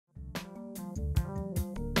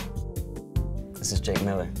This is Jake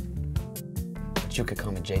Miller, but you could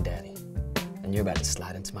call me J Daddy, and you're about to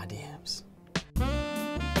slide into my DMs.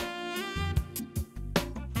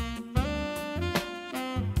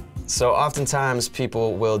 So oftentimes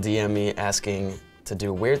people will DM me asking to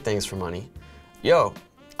do weird things for money. Yo,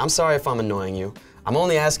 I'm sorry if I'm annoying you. I'm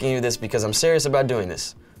only asking you this because I'm serious about doing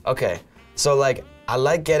this. Okay, so like, I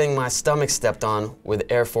like getting my stomach stepped on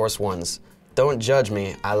with Air Force Ones. Don't judge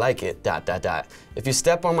me, I like it, ... If you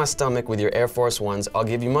step on my stomach with your Air Force Ones, I'll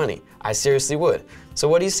give you money. I seriously would. So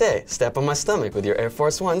what do you say? Step on my stomach with your Air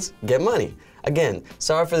Force Ones, get money. Again,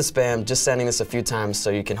 sorry for the spam, just sending this a few times so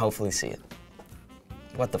you can hopefully see it.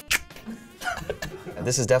 What the f?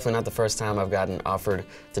 This is definitely not the first time I've gotten offered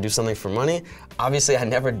to do something for money. Obviously, I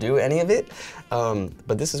never do any of it,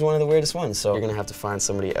 but this is one of the weirdest ones. So you're gonna have to find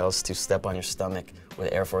somebody else to step on your stomach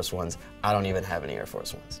with Air Force Ones. I don't even have any Air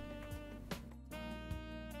Force Ones.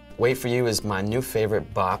 Wait For You is my new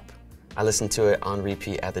favorite bop. I listen to it on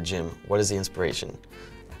repeat at the gym. What is the inspiration?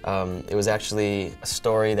 It was actually a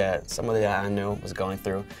story that somebody that I knew was going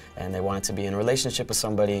through, and they wanted to be in a relationship with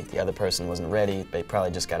somebody. The other person wasn't ready. They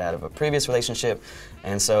probably just got out of a previous relationship.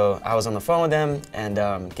 And so I was on the phone with them and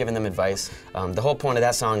giving them advice. The whole point of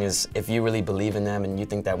that song is if you really believe in them and you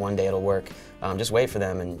think that one day it'll work, just wait for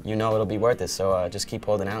them and you know it'll be worth it. So just keep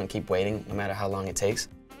holding out and keep waiting no matter how long it takes.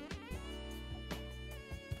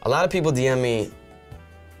 A lot of people DM me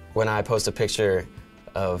when I post a picture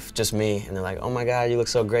of just me, and they're like, oh my God, you look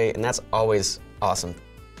so great, and that's always awesome.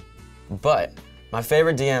 But my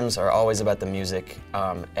favorite DMs are always about the music.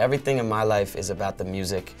 Everything in my life is about the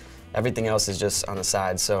music. Everything else is just on the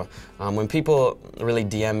side. So when people really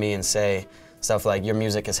DM me and say stuff like, your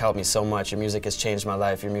music has helped me so much, your music has changed my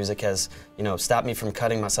life, your music has, you know, stopped me from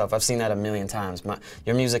cutting myself. I've seen that a million times.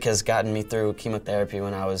 Your music has gotten me through chemotherapy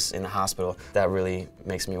when I was in the hospital. That really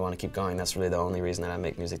makes me want to keep going. That's really the only reason that I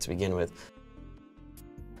make music to begin with.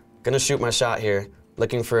 Gonna shoot my shot here,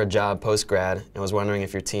 looking for a job post-grad, and was wondering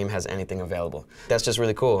if your team has anything available. That's just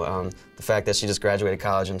really cool. The fact that she just graduated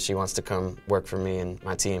college and she wants to come work for me and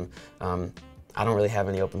my team. I don't really have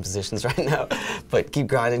any open positions right now, but keep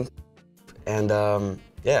grinding. And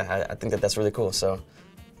yeah, I think that that's really cool. So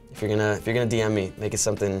if you're gonna DM me, make it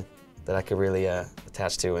something that I could really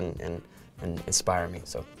attach to and inspire me.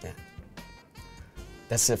 So yeah,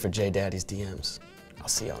 that's it for J Daddy's DMs. I'll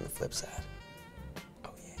see you on the flip side.